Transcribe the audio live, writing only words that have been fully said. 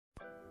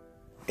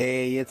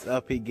Hey, it's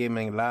Upbeat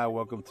Gaming Live.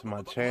 Welcome to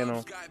my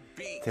channel.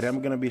 Today I'm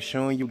gonna be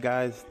showing you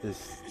guys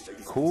this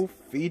cool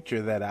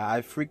feature that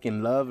I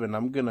freaking love, and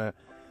I'm gonna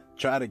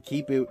try to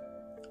keep it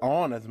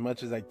on as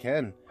much as I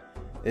can.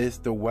 It's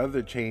the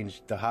weather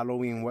change, the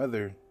Halloween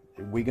weather.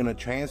 We're gonna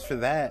transfer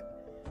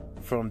that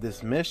from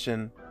this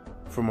mission,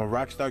 from a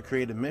Rockstar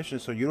created mission,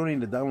 so you don't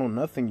need to download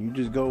nothing. You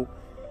just go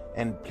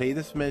and play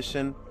this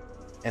mission,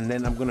 and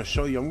then I'm gonna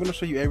show you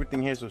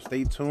everything here, so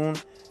stay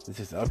tuned. This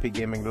is Upbeat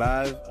Gaming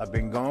Live. I've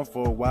been gone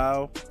for a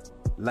while.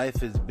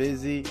 Life is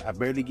busy. I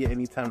barely get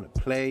any time to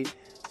play,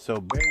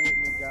 so bear with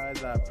me,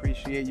 guys. I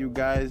appreciate you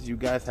guys. You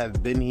guys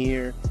have been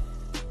here.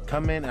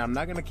 Come in. I'm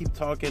not gonna keep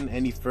talking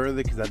any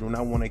further because I do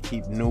not want to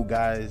keep new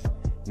guys,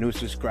 new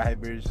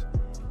subscribers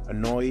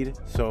annoyed.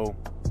 So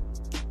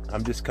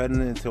I'm just cutting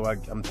it until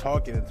I'm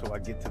talking until I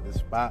get to the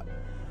spot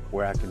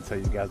where I can tell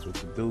you guys what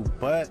to do.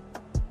 But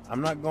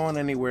I'm not going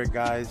anywhere,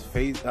 guys.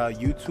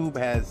 YouTube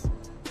has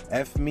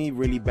F me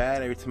really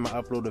bad. Every time I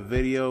upload a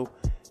video,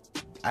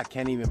 I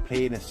can't even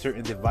play it in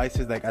certain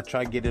devices. Like, I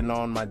tried getting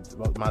on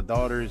my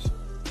daughter's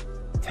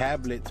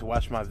tablet to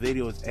watch my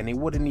videos, and it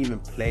wouldn't even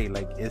play.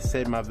 Like, it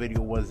said my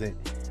video wasn't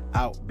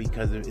out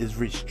because it is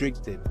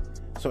restricted.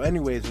 So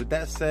anyways, with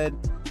that said,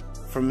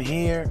 from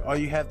here, all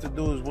you have to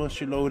do is,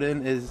 once you load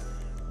in, is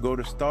go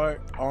to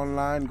start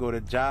online, go to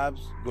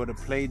jobs, go to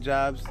play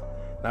jobs.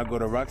 Now go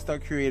to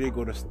Rockstar Created,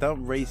 go to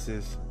Stump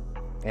Races,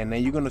 and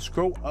then you're gonna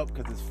scroll up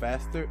because it's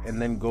faster,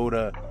 and then go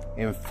to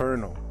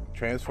Inferno,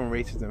 Transform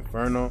Races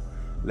Inferno.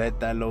 Let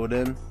that load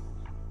in.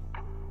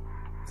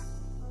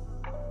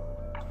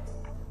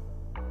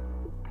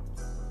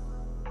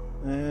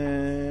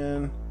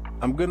 And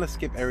I'm gonna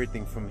skip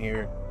everything from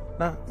here.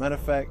 Nah, matter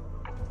of fact,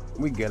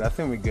 we good. I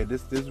think we good.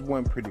 This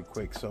went pretty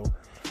quick. So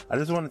I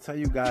just want to tell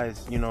you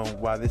guys, you know,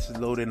 while this is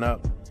loading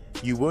up,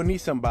 you will need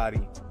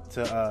somebody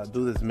to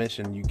do this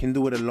mission. You can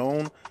do it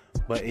alone,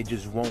 but it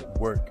just won't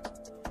work.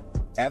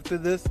 After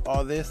this,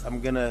 all this, I'm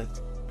gonna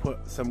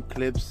put some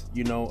clips,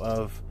 you know,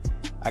 of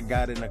I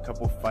got in a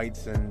couple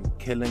fights and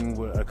killing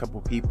with a couple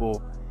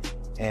people,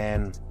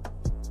 and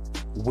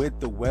with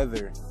the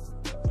weather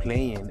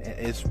playing,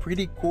 it's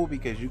pretty cool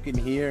because you can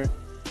hear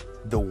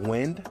the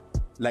wind.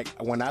 Like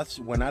when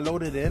I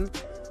loaded in,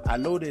 I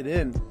loaded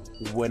in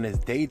when it's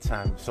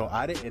daytime, so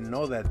I didn't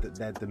know that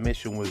that the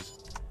mission was,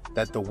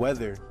 that the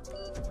weather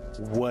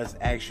was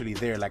actually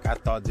there. Like, I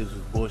thought this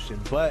was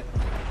bullshit. But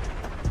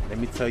let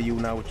me tell you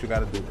now what you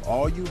gotta do.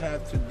 All you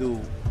have to do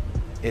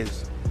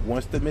is,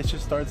 once the mission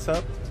starts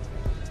up,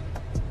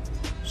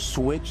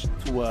 switch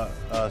to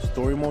a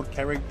story mode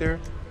character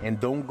and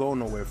don't go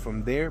nowhere.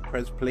 From there,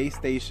 press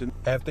PlayStation.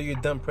 After you're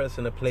done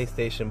pressing the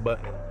PlayStation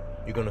button,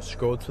 you're gonna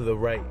scroll to the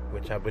right,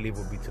 which I believe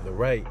will be to the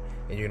right,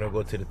 and you're gonna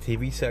go to the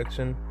TV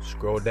section,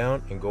 scroll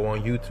down, and go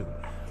on YouTube.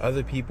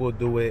 Other people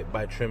do it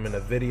by trimming a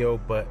video,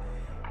 but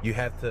you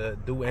have to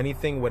do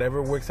anything,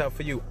 whatever works out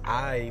for you.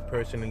 I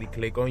personally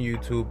click on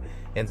YouTube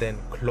and then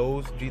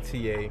close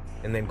GTA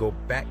and then go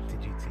back to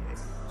GTA.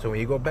 So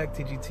when you go back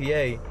to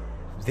GTA,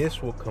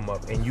 this will come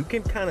up, and you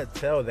can kind of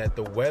tell that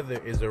the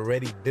weather is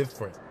already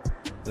different.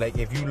 Like,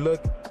 if you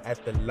look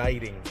at the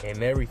lighting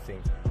and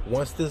everything,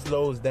 once this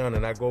loads down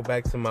and I go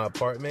back to my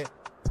apartment,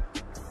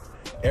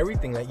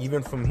 everything, like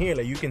even from here,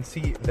 like you can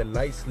see the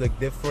lights look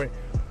different.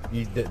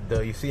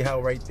 You see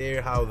how right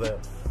there, how the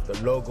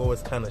logo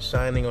is kind of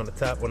shining on the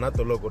top. Well, not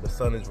the logo, the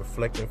sun is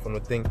reflecting from the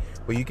thing,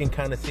 but you can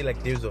kind of see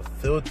like there's a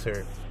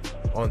filter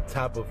on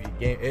top of your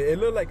game. It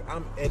looked like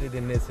I'm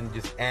editing this and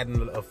just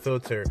adding a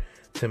filter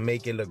to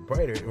make it look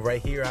brighter. Right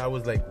here, I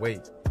was like,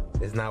 wait,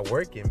 it's not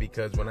working,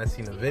 because when I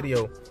seen the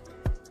video,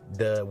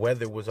 the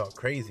weather was all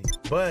crazy.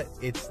 But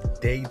it's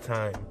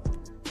daytime,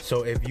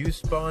 so if you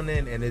spawn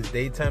in and it's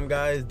daytime,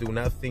 guys, do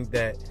not think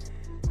that,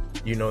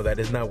 you know, that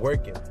it's not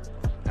working.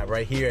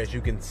 Right here, as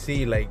you can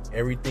see, like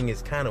everything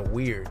is kind of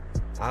weird.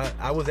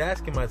 I was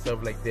asking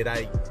myself, like, did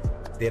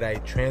I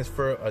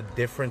transfer a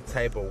different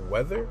type of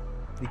weather,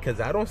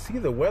 because I don't see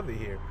the weather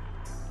here.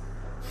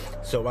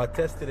 So I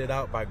tested it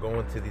out by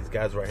going to these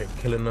guys right here,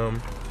 killing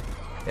them,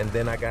 and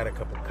then I got a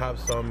couple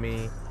cops on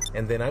me,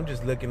 and then I'm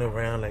just looking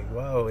around like,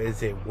 whoa,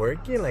 is it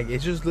working? Like, it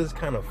just looks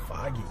kind of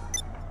foggy,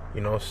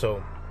 you know.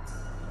 So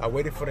I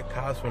waited for the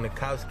cops. When the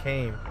cops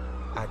came,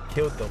 I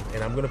killed them,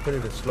 and I'm gonna put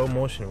it in slow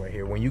motion right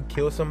here. When you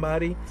kill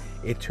somebody,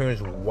 it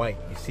turns white.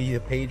 You see the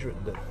page,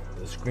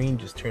 the screen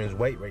just turns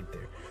white right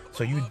there.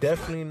 So you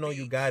definitely know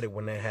you got it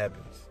when that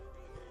happens.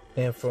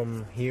 And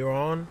from here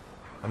on,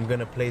 I'm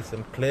gonna play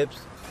some clips.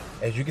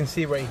 As you can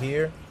see right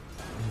here,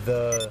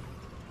 the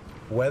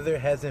weather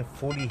hasn't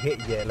fully hit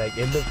yet. Like,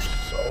 it looks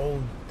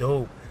so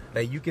dope.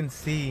 Like, you can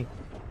see,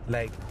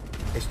 like,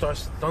 it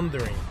starts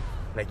thundering.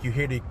 Like, you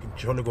hear the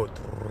controller go,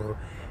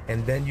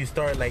 and then you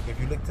start, like, if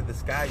you look to the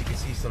sky, you can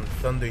see some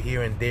thunder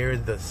here and there.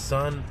 The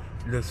sun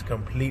looks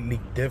completely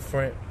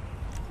different,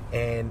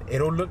 and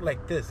it'll look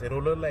like this.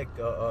 It'll look like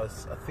I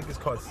think it's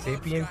called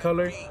sapien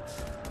color,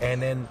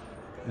 and then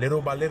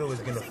little by little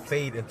it's gonna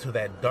fade into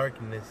that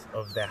darkness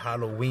of that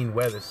Halloween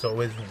weather.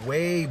 So it's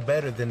way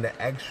better than the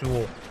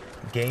actual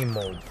game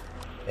mode.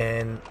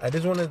 And I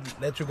just want to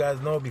let you guys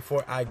know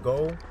before I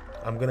go,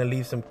 I'm gonna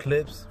leave some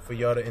clips for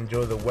y'all to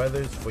enjoy the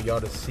weathers, for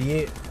y'all to see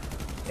it.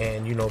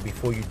 And you know,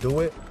 before you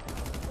do it,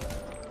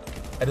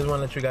 I just want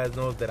to let you guys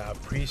know that I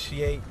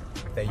appreciate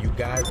that you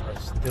guys are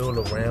still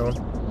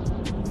around.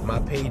 My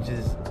page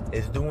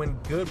is doing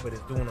good, but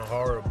it's doing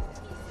horrible.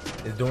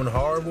 It's doing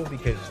horrible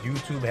because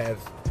YouTube has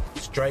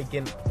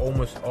striking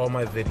almost all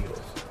my videos.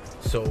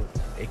 So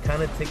it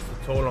kind of takes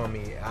a toll on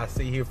me. I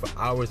sit here for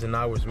hours and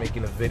hours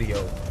making a video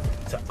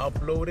to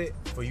upload it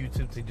for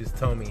YouTube to just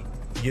tell me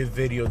your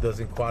video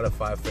doesn't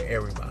qualify for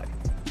everybody.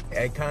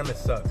 It kind of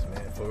sucks,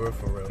 man, for real,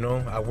 for real. You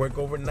know, I work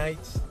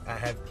overnights, I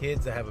have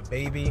kids, I have a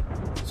baby.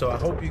 So I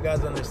hope you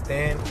guys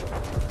understand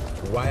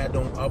why I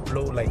don't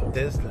upload like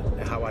this,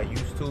 how I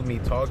used to, me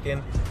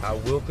talking. I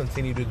will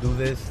continue to do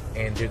this,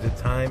 and there's a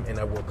time and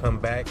I will come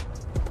back.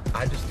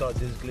 I just thought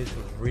this glitch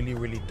was really,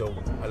 really dope.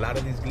 A lot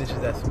of these glitches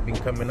that's been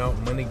coming out,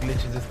 money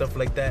glitches and stuff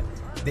like that,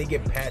 they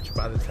get patched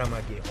by the time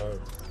I get home.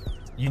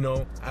 You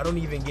know, I don't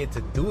even get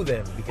to do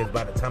them because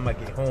by the time I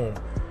get home,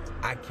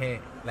 I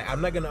can't. Like,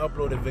 I'm not gonna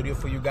upload a video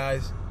for you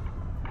guys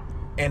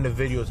and the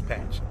video's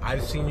patched.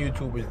 I've seen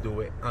YouTubers do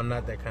it. I'm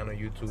not that kind of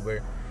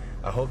YouTuber.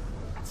 I hope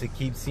to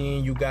keep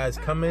seeing you guys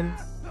coming.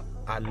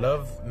 I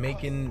love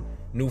making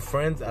new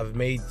friends. I've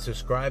made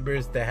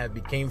subscribers that have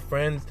became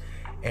friends.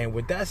 And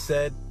with that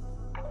said,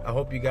 I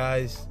hope you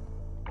guys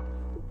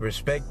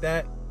respect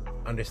that,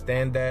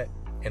 understand that,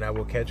 and I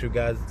will catch you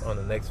guys on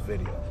the next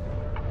video.